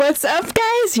What's up,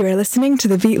 guys? You're listening to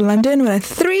The Beat London with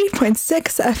a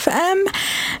 3.6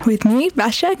 FM with me,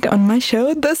 Vashek, on my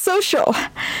show, The Social.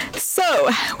 So,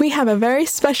 we have a very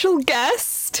special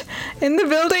guest in the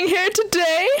building here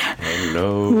today.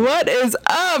 Hello. What is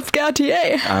up,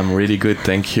 Gautier? I'm really good,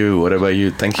 thank you. What about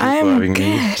you? Thank you for having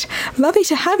me. I'm good. Lovely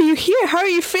to have you here. How are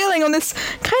you feeling on this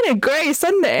kind of grey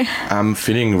Sunday? I'm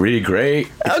feeling really great.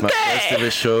 It's my Okay. first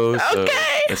ever show, so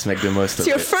Okay. let's make the most It's of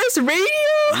your it. first radio?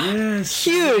 Yes.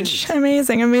 Huge.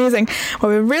 Amazing, amazing.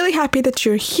 Well, we're really happy that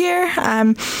you're here.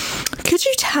 Could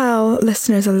you tell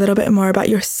listeners a little bit more about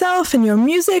yourself and your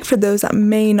music for those that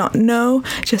may not know,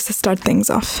 just to start things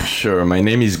off? Sure, my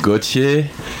name is Gautier.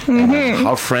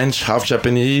 Half French, half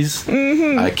Japanese.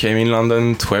 I came in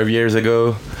London 12 years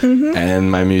ago, and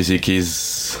my music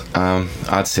is,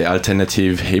 I'd say,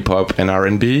 alternative hip-hop and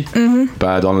R&B, but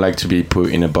I don't like to be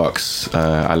put in a box.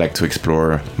 I like to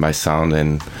explore my sound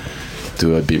and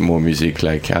do a bit more music.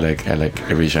 I like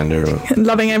every genre.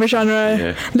 Loving every genre,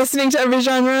 Yeah. listening to every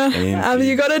genre. Indeed.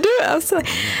 You gotta do it,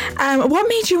 absolutely. What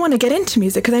made you want to get into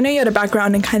music? Because I know you had a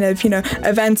background in kind of,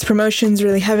 events, promotions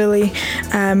really heavily.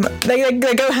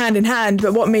 They go hand in hand,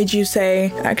 but what made you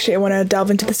say, actually, I want to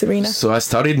delve into this arena? So I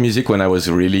started music when I was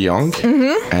really young,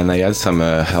 and I had some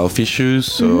health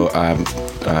issues. So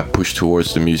I pushed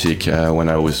towards the music when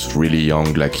I was really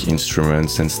young, like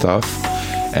instruments and stuff.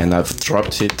 And I've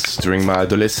dropped it during my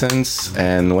adolescence.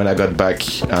 And when I got back,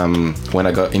 when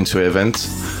I got into events,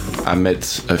 I met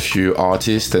a few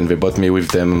artists, and they brought me with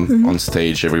them on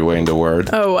stage everywhere in the world.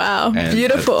 Oh, wow. And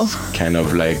Beautiful. that's kind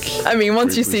of like. I mean,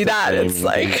 once you see the that, same it's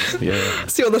like, yeah.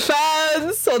 see all the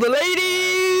fans, all the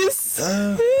ladies.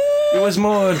 It was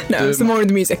more. No, it's more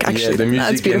the music, actually. Yeah, the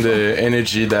That's music and beautiful. the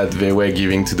energy that they were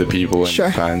giving to the people and Sure,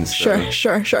 the fans. so-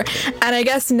 sure. And I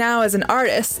guess now as an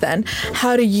artist then,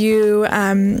 how do you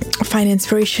find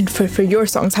inspiration for your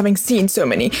songs, having seen so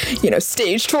many,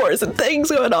 stage tours and things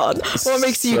going on? What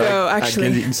makes you So go, I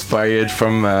actually? get inspired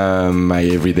from my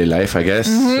everyday life, I guess.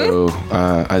 So,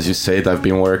 as you said, I've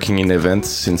been working in events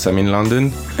since I'm in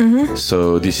London.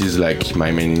 So this is like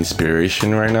my main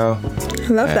inspiration right now.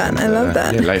 I love that. I love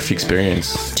that. Yeah, life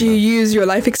experience. Do you use your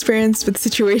life experience with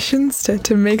situations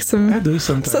to make some... I do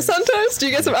sometimes. So sometimes, do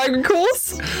you get some angry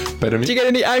calls? But I mean, Do you get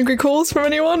any angry calls from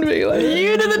anyone being like,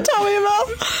 you didn't tell me about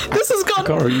this has I gone...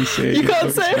 can't really say. You can't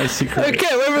It's say. my secret.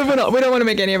 Okay, we're moving on. We don't want to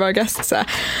make any of our guests,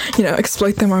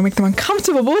 exploit them or make them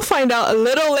uncomfortable. We'll find out a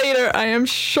little later, I am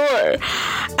sure.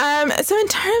 So in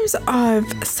terms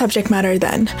of subject matter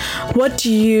then, what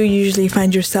do you usually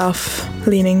find yourself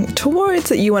leaning towards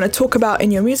that you want to talk about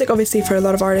in your music? Obviously, for a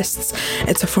lot of artists,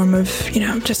 it's a form of,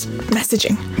 just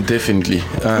messaging. Definitely.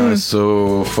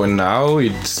 So for now,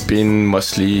 it's been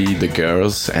mostly the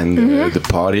girls and the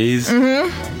parties.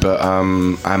 But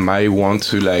I might want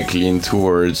to lean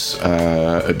towards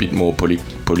a bit more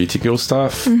political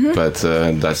stuff. But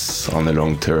that's on the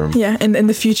long term. Yeah, in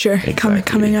the future, Exactly.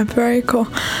 coming up. Very cool.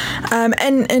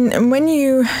 And when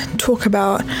you talk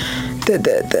about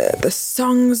the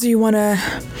songs you want to,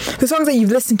 the songs that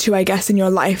you've listened to, I guess, in your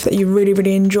life that you really,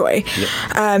 really enjoy,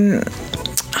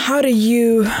 how do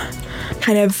you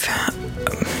kind of,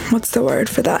 what's the word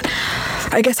for that?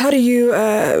 I guess, how do you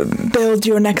build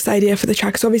your next idea for the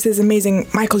track? So obviously there's amazing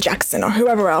Michael Jackson or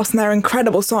whoever else, and they're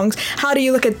incredible songs. How do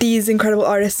you look at these incredible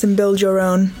artists and build your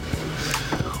own?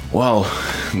 Wow,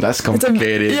 that's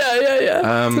complicated.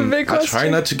 Yeah. It's a big I question. try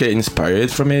not to get inspired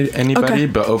from anybody, Okay.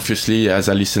 but obviously, as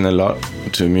I listen a lot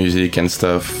to music and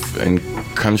stuff, and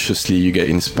consciously you get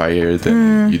inspired,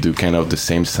 and you do kind of the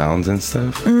same sounds and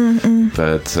stuff.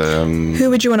 But Who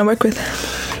would you want to work with?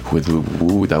 with who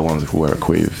would I want to work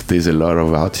with? There's a lot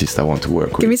of artists I want to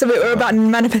work with. Give me some, we're about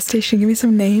manifestation. Give me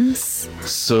some names.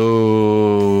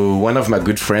 So one of my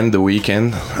good friends, The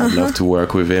Weeknd, I'd love to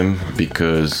work with him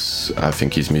because I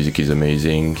think his music is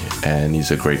amazing and he's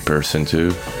a great person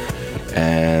too.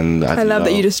 And I love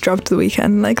that you just dropped The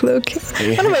Weeknd. Like, look,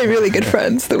 one of my really good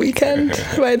friends, The Weeknd,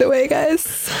 by the way,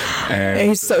 guys. And Yeah,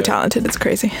 he's so talented. It's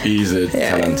crazy. he's a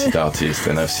talented artist,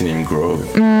 and I've seen him grow.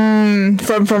 From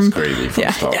Crazy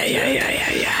from start.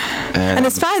 Yeah. And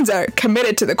his fans are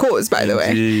committed to the cause, by the way.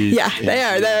 Indeed, Yeah, they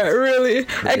are. They're really...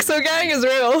 EXO gang is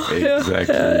real.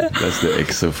 Exactly. That's the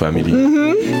EXO family.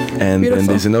 And Beautiful. then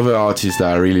there's another artist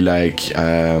that I really like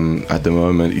at the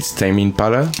moment. It's Tame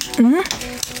Impala.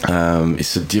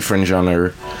 It's a different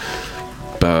genre,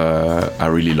 but I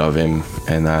really love him,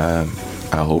 and I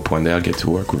hope one day I'll get to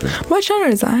work with him. What genre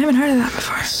is that? I haven't heard of that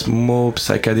before. It's more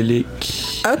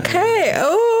psychedelic. Okay.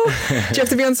 Oh, do you have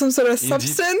to be on some sort of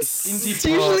substance?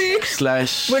 Indie Usually,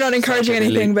 slash. we're not encouraging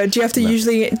anything, but do you have to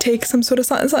usually take some sort of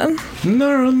something?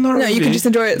 No, not No, really. you can just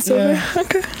enjoy it sober. Yeah.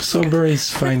 Okay. Sober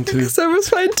is fine too. Sober's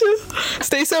fine too.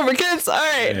 Stay sober, kids. All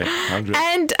right. Yeah, 100.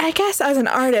 And I guess as an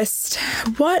artist,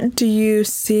 what do you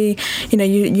see? You know,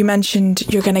 you mentioned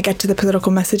you're going to get to the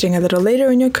political messaging a little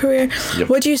later in your career. Yep.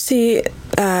 What do you see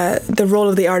the role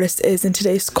of the artist is in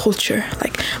today's culture?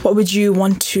 Like, what would you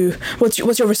want to? What's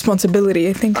your responsibility?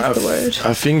 I think is the word.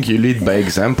 I think you lead by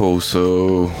example.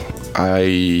 So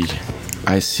I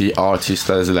see artists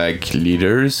as like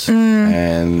leaders,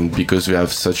 and because we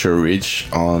have such a reach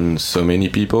on so many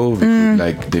people, we could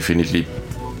like definitely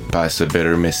pass a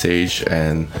better message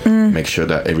and make sure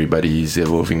that everybody is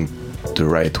evolving the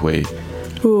right way.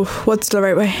 Ooh, what's the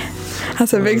right way?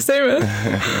 That's a big statement.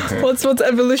 What's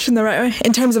evolution the right way?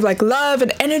 In terms of like love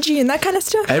and energy and that kind of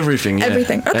stuff? Everything, yeah.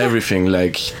 Everything, okay. Everything,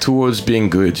 like towards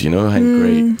being good, you know, and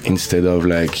great, instead of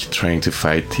like trying to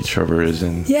fight each other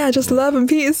and... Yeah, just love and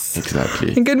peace.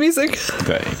 Exactly. And good music.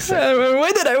 Yeah, exactly. I'm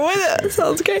with it.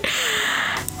 Sounds great.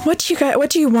 What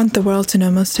do you want the world to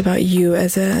know most about you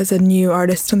as a new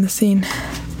artist on the scene?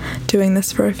 Doing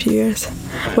this for a few years,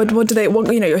 what do they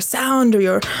want? You know, your sound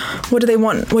or what do they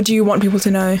want? What do you want people to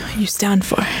know you stand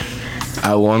for?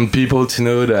 I want people to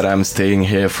know that I'm staying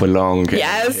here for long.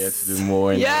 Yes. I'm here to do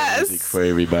more and more music for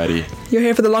everybody. You're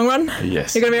here for the long run?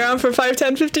 Yes. You're going to be around for 5,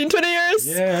 10, 15, 20 years?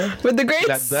 Yeah. With the greats?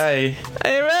 That day.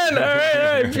 Amen.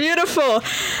 All right. Beautiful.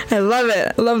 I love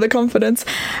it. I love the confidence.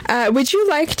 Would you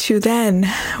like to then,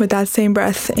 with that same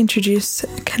breath, introduce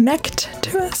Connect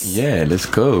to us? Yeah, let's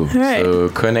go. Right. So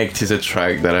Connect is a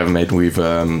track that I've made with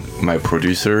my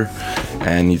producer,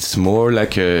 and it's more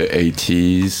like a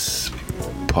 80s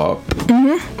pop,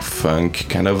 funk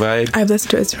kind of vibe. I've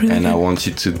listened to it. It's really and good. I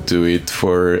wanted to do it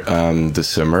for the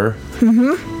summer.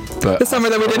 But The summer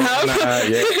that we didn't have.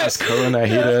 As Corona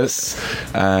hit us,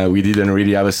 we didn't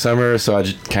really have a summer, so I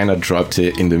just kind of dropped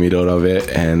it in the middle of it,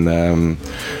 and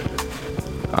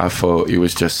I thought it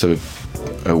was just a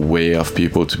way of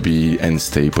people to be and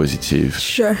stay positive.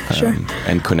 Sure.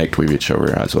 And connect with each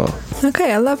other as well.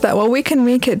 Okay, I love that. Well, we can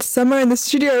make it summer in the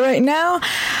studio right now.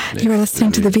 You are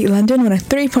listening to The Beat London on a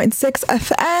 3.6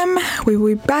 FM. We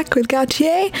will be back with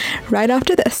Gautier right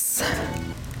after this.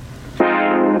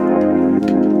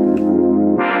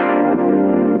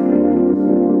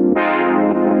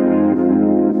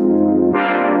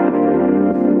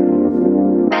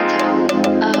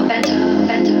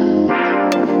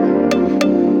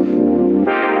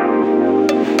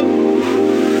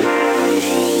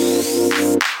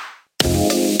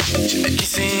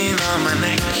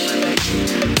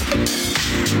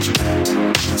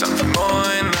 Something more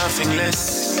and nothing less.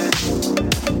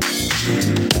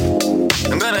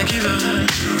 I'm gonna give her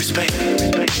respect,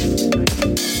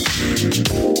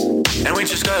 and we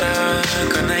just gotta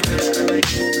connect.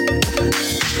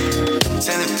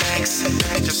 Send a text,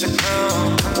 just a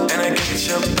call, and I get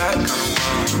your back on the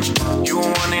wall. You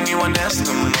won't want anyone else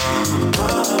no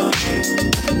more.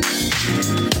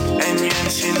 And you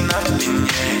ain't seen nothing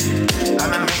yet.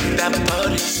 I'ma make that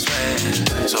body sweat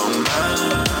so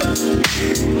much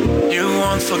you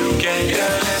won't forget. Yeah,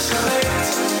 let's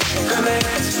connect.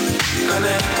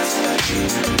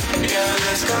 Yeah,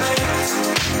 let's connect.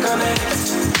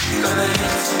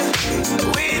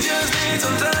 We just need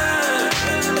some time.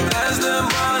 That's the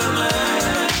bottom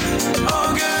line. Oh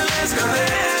girl, let's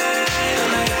connect.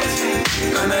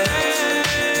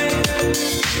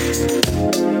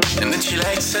 And then she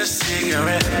lights a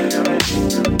cigarette.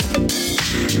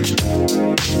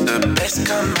 The best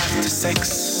come after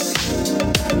sex.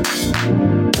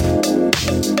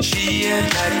 She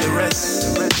ain't like the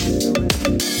rest.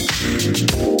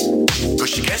 But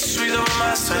she gets rid of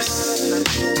my stress.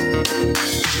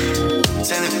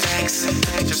 Send a text,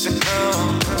 just a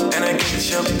call, and I get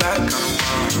your back on the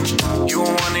wall. You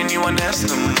won't want anyone else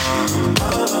no more.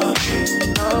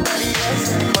 Nobody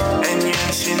else anymore. And you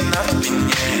ain't seen nothing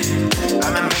yet.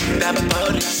 I'ma make that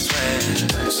body sweat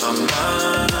so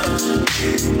much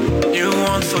you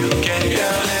won't forget.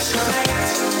 Yeah, let's connect.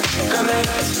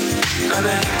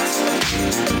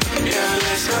 Yeah,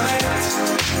 let's connect.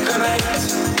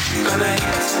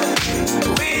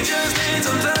 We just need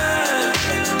some time.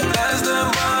 That's the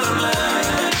bottom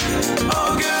line.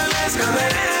 Oh girl, let's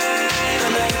connect.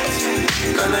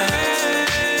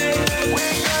 We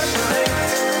gotta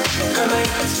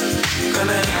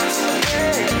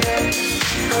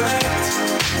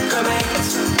connect.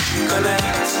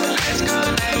 Let's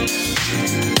connect.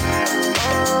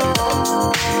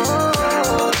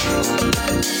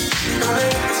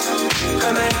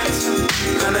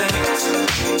 Connect.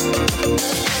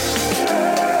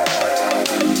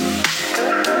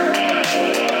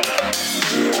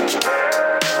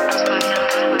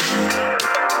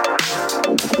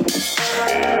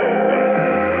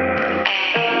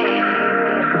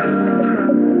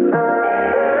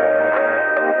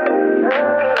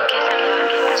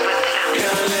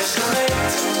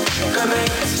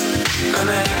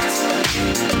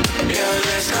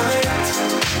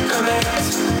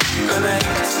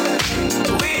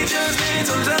 connect. We just need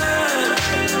some time.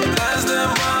 That's the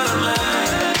bottom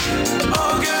line.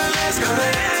 Oh girl, let's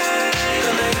connect,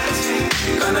 connect,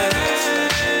 connect.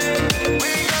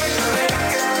 We gotta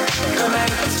connect,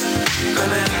 connect,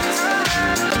 connect,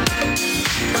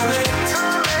 connect,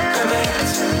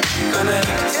 connect,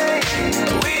 connect.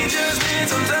 We just need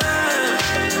some time.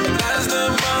 That's the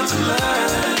bottom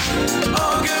line.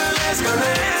 Oh girl, let's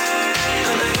connect,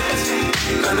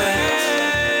 connect, connect.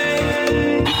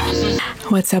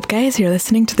 What's up, guys? You're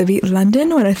listening to The Beat London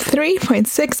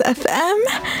 103.6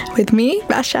 FM with me,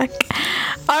 Bashak.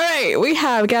 All right, we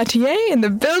have Gautier in the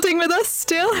building with us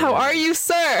still. How are you,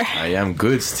 sir? I am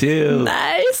good still.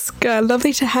 Nice. Good.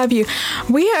 Lovely to have you.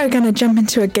 We are going to jump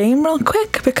into a game real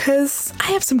quick because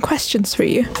I have some questions for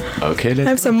you. Okay, I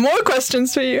have some more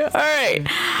questions for you. All right.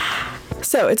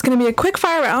 So it's going to be a quick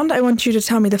fire round. I want you to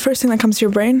tell me the first thing that comes to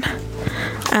your brain.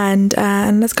 And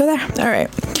let's go there. All right.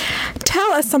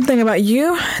 Tell us something about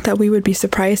you that we would be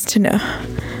surprised to know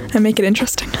and make it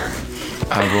interesting.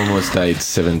 I've almost died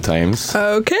 7 times.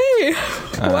 Okay.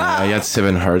 Wow. I had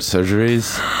 7 heart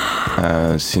surgeries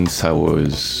since I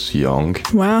was young.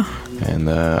 Wow. And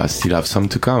I still have some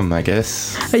to come, I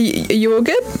guess. Are you all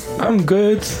good? I'm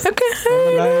good. Okay.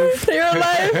 I'm alive. You're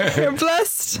alive. You're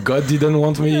blessed. God didn't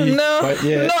want me. No, But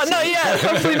yeah. not yet.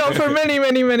 Hopefully not for many,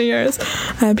 many, many years.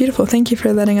 Beautiful. Thank you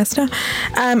for letting us know.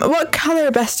 What color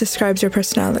best describes your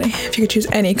personality? If you could choose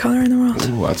any color in the world.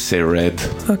 Ooh, I'd say red.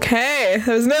 Okay.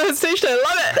 There's no hesitation. I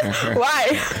love it.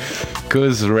 Why?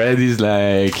 Because red is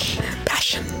like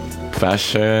Passion.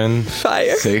 fashion,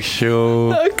 Fire.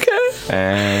 sexual, Okay.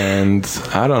 and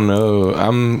I don't know.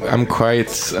 I'm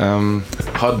quite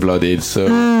hot-blooded, so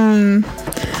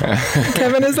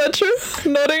Kevin, is that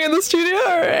true? Nodding in the studio?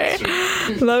 All right.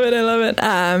 Love it. I love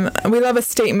it. We love a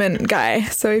statement guy.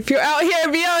 So if you're out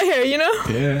here, be out here, you know?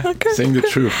 yeah, Okay. saying the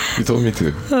truth. You told me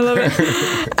to. I love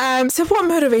it. So what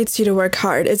motivates you to work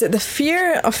hard? Is it the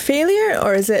fear of failure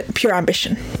or is it pure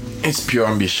ambition? It's pure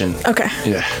ambition. Okay.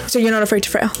 Yeah. So you're not afraid to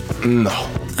fail? No.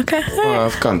 Okay. All right. Well,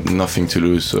 I've got nothing to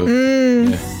lose, so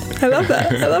I love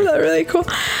that. I love that. Really cool.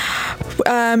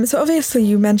 So obviously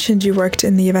you mentioned you worked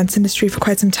in the events industry for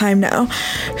quite some time now.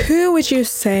 Who would you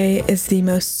say is the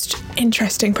most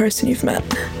interesting person you've met?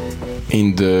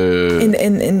 in the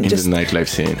In just the nightlife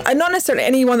scene. not necessarily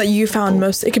anyone that you found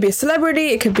most. It could be a celebrity.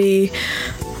 It could be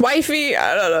wifey.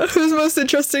 I don't know. Who's most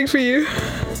interesting for you?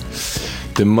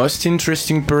 The most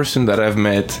interesting person that I've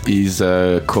met is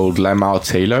called Lamar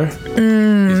Taylor.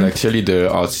 He's actually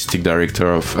the artistic director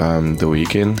of The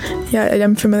Weeknd. Yeah,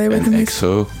 I'm familiar with and him.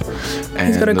 EXO. And,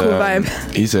 He's got a cool vibe.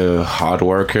 He's a hard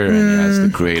worker and he has the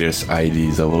greatest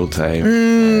ideas of all time.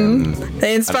 And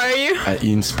They inspire you?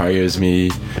 he inspires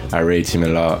me. I rate him a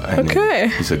lot. And Okay.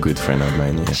 he's a good friend of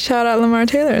mine. Yeah. Shout out Lamar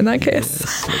Taylor in that case.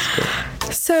 Yes, let's go.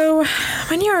 So,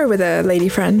 when you're with a lady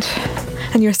friend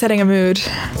and you're setting a mood,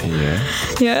 Yeah.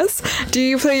 yes, do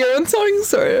you play your own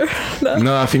songs or no?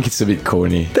 No, I think it's a bit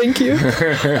corny. Thank you.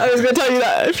 I was going to tell you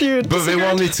that if you. But they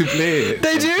want me to play it.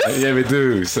 They do? Yeah, they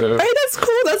do. So. Hey, that's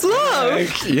cool. That's love.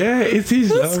 Like, yeah, it is.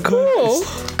 That's love, cool.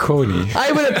 It's corny.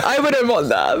 I wouldn't want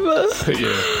that, but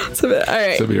Yeah. it's a bit all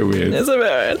right. It's a bit weird. It's a bit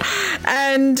weird.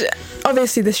 And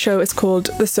obviously, this show is called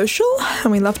The Social,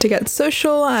 and we love to get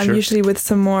social, and Sure. usually with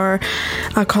some more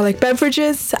alcoholic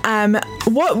beverages.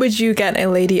 What would you get a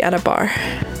lady at a bar?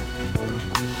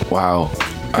 Wow.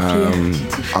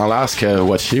 I'll ask her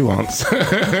what she wants.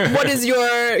 What is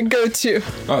your go-to?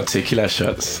 Oh, tequila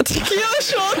shots. Tequila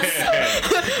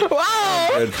shots. Wow.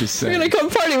 100%. We're gonna come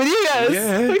party with you guys.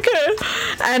 Yeah. Okay.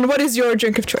 And what is your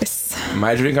drink of choice?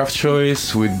 My drink of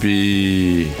choice would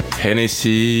be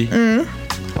Hennessy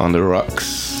on the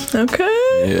rocks.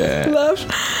 Okay. Yeah. Love.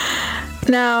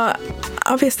 Now,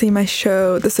 obviously, my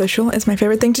show, The Social, is my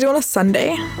favorite thing to do on a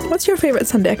Sunday. What's your favorite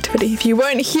Sunday activity? If you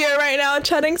weren't here right now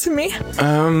chatting to me.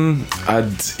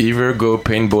 I'd either go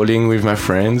paintballing with my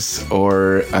friends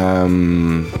or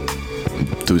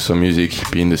do some music,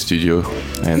 be in the studio.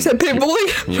 And You said paintballing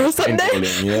for a Sunday?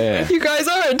 paintballing, yeah. You guys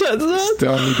are intense, huh? It's the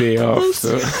only day off,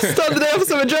 so. Start the day off with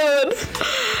some adrenaline.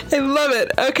 I love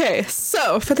it. Okay,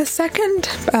 so for the second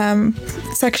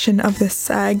section of this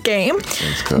game,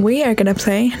 go. we are going to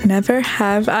play Never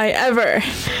Have I Ever.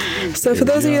 So for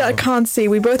those of you that can't see,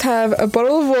 we both have a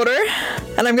bottle of water,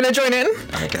 and I'm going to join in.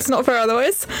 Okay. It's not fair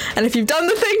otherwise. And if you've done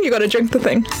the thing, you got to drink the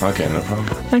thing. Okay, no problem.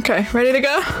 Okay, ready to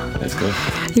go? Let's go.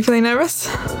 You feeling nervous?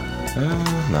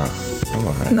 No, I'm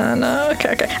alright. No.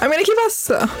 Okay. I'm going to keep us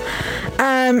slow.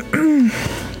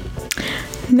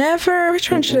 Never.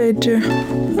 Which one should I do?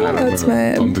 Oh, that's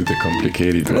my. Don't do the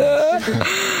complicated one.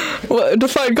 What,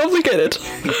 define complicated.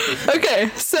 Okay,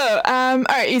 so,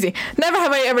 alright, easy. Never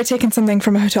have I ever taken something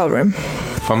from a hotel room.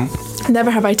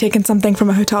 Never have I taken something from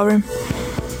a hotel room.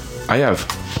 I have.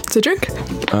 It's a drink.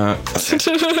 Alright,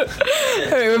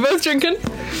 we're both drinking.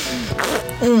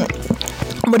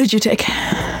 What did you take?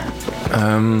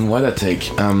 What I take?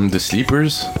 The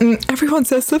sleepers Everyone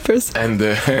says slippers. and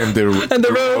the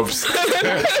robes.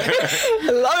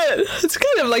 I love it. It's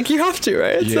kind of like you have to,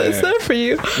 right? It's, Yeah. it's there for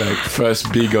you. like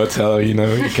first big hotel, you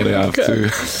know, you kind of have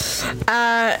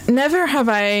to. Never have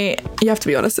I. You have to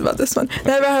be honest about this one.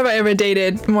 Never have I ever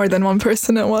dated more than one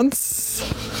person at once.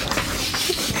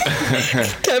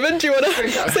 Kevin, do you want to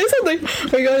say something?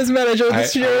 We got his manager in the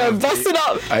studio busted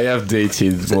up. I have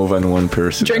dated more than one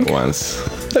person Drink. at once.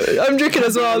 I'm drinking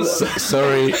as well.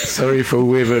 Sorry for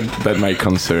whoever that might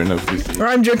concern, obviously. Or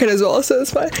I'm drinking as well, so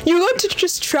it's fine. You got to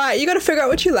just try. You got to figure out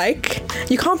what you like.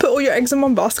 You can't put all your eggs in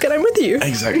one basket. I'm with you.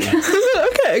 Exactly.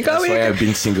 Okay, got That's me. why I've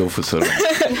been single for so long.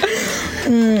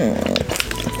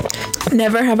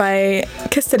 Never have I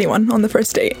kissed anyone on the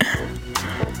first date.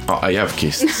 Oh, I have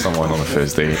kissed someone on the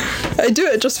first day. I do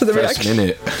it just for the First reaction.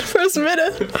 minute. First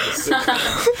minute.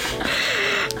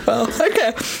 Well,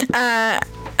 okay.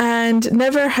 And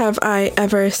never have I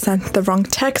ever sent the wrong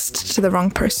text to the wrong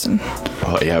person.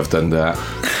 Oh, I have done that.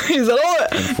 He's a lot.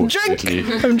 Unfortunately.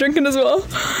 Drink. I'm drinking as well.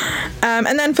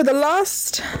 And then for the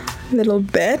last little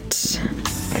bit,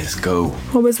 Let's go.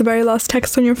 what was the very last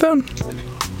text on your phone?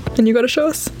 And you got to show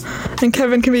us. And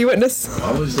Kevin can be witness.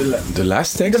 What was the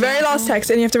last text? The very last text,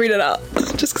 and you have to read it out.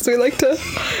 Just because we like to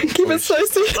keep it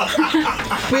spicy.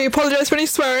 We apologize for any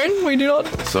swearing. We do not.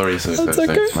 Sorry, That's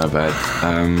okay. my bad.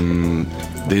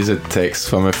 There's a text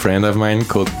from a friend of mine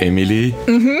called Emily.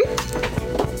 Mm-hmm.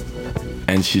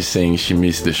 And she's saying she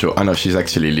missed the show. Oh no, she's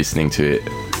actually listening to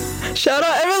it. Shout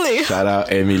out, Emily. Shout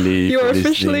out, Emily. You for are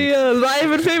officially listening.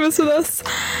 live and famous with us.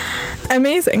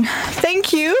 Amazing.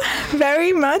 Thank you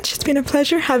very much. It's been a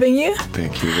pleasure having you.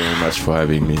 Thank you very much for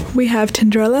having me. We have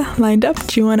Tinderella lined up.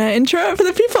 Do you want to intro it for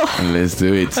the people? And let's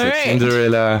do it. So All right.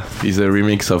 Cinderella is a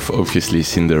remix of obviously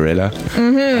Cinderella.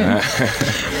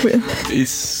 Mm-hmm.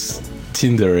 It's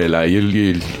Cinderella.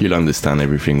 You'll understand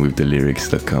everything with the lyrics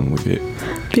that come with it.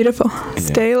 Beautiful.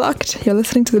 Stay locked. You're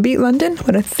listening to The Beat London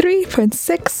on a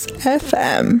 3.6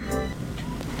 FM.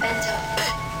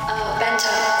 Bento.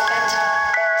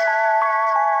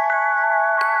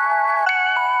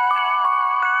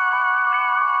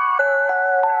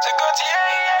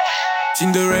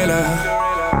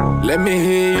 Cinderella, let me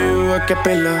hear you a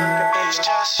cappella.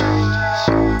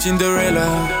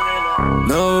 Cinderella,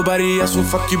 nobody else will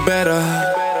fuck you better.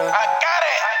 I got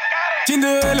it.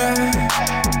 Cinderella,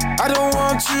 I don't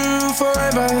want you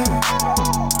forever.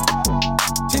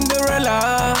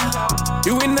 Cinderella,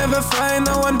 you will never find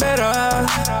no one better.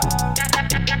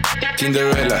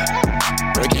 Cinderella,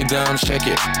 break it down, shake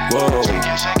it, whoa.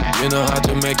 You know how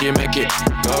to make it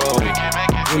go.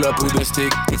 Pull up with the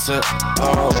stick, it's a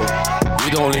oh.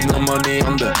 We don't leave no money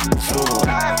on the floor.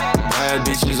 Bad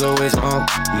bitches always on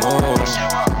more.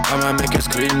 I'ma make her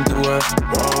scream to her,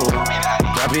 bro.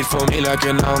 Clap it for me like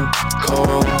an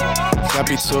encore. Clap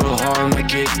it so hard,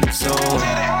 make it so.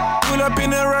 Pull up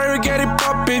in a Rari, get it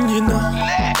poppin', you know.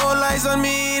 All eyes on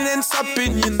me, then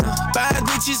stopping, you know. Bad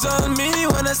bitches on me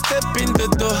when I step in the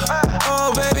door.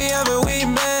 Oh, baby, haven't we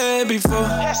met before?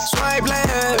 Swipe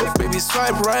left, baby,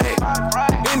 swipe right.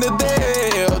 In the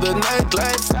day or the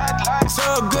nightlife. So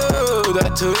good, I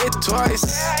do it twice.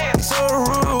 So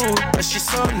rude, but she's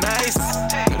so nice.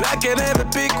 But I can never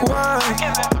pick one.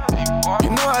 You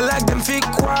know I like them thick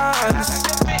ones.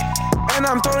 And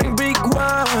I'm throwing big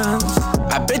ones.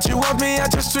 I bet you want me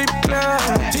at your strip club.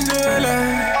 Cinderella,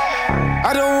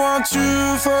 I don't want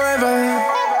you forever.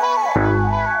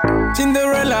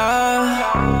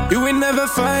 Cinderella, you will never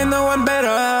find no one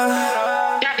better.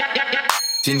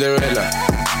 Cinderella,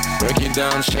 break it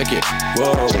down, shake it,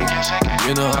 whoa.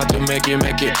 You know how to make it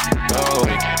go.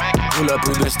 Pull up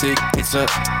with the stick, it's a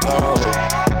oh.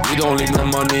 We don't leave no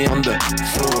money on the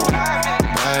floor.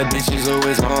 Bad bitches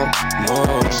always on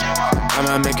more.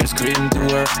 I'ma make her scream to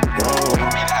her, bro.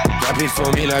 Clap it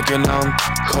for me like an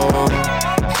encore.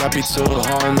 Clap it so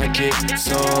hard, make it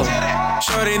so.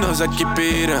 Shorty knows I keep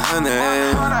it 100.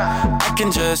 I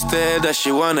can just tell that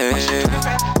she want it.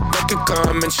 Make her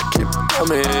come and she keep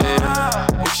coming.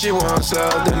 If she wants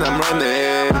love, then I'm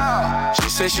running. She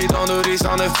says she don't do this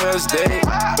on the first day.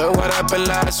 But what happened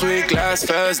last week, last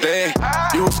Thursday?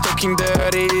 You was talking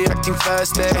dirty, acting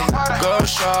thirsty. Go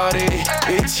shorty,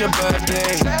 it's your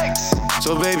birthday.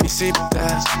 So baby, sip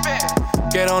that.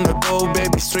 Get on the boat,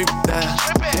 baby, strip that.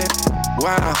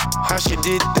 Wow, how she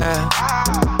did that.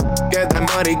 Get that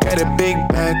money, get a big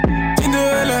bag.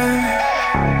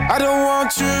 Cinderella, I don't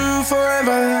want you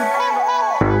forever.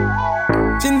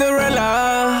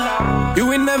 Cinderella, you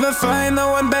will never find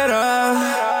no one better.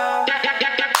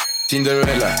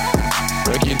 Cinderella,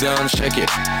 break it down, shake it,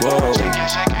 whoa.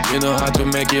 You know how to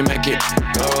make it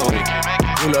go.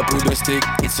 Pull up with the stick,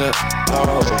 it's a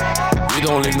oh. We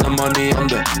don't leave no money on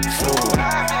the floor.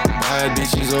 Bad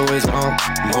bitch is always on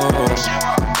more.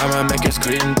 I'ma make her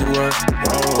scream to her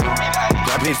roll.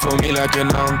 Clap it for me like an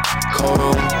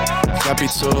encore. Clap it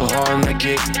so hard, make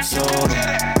it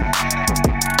so.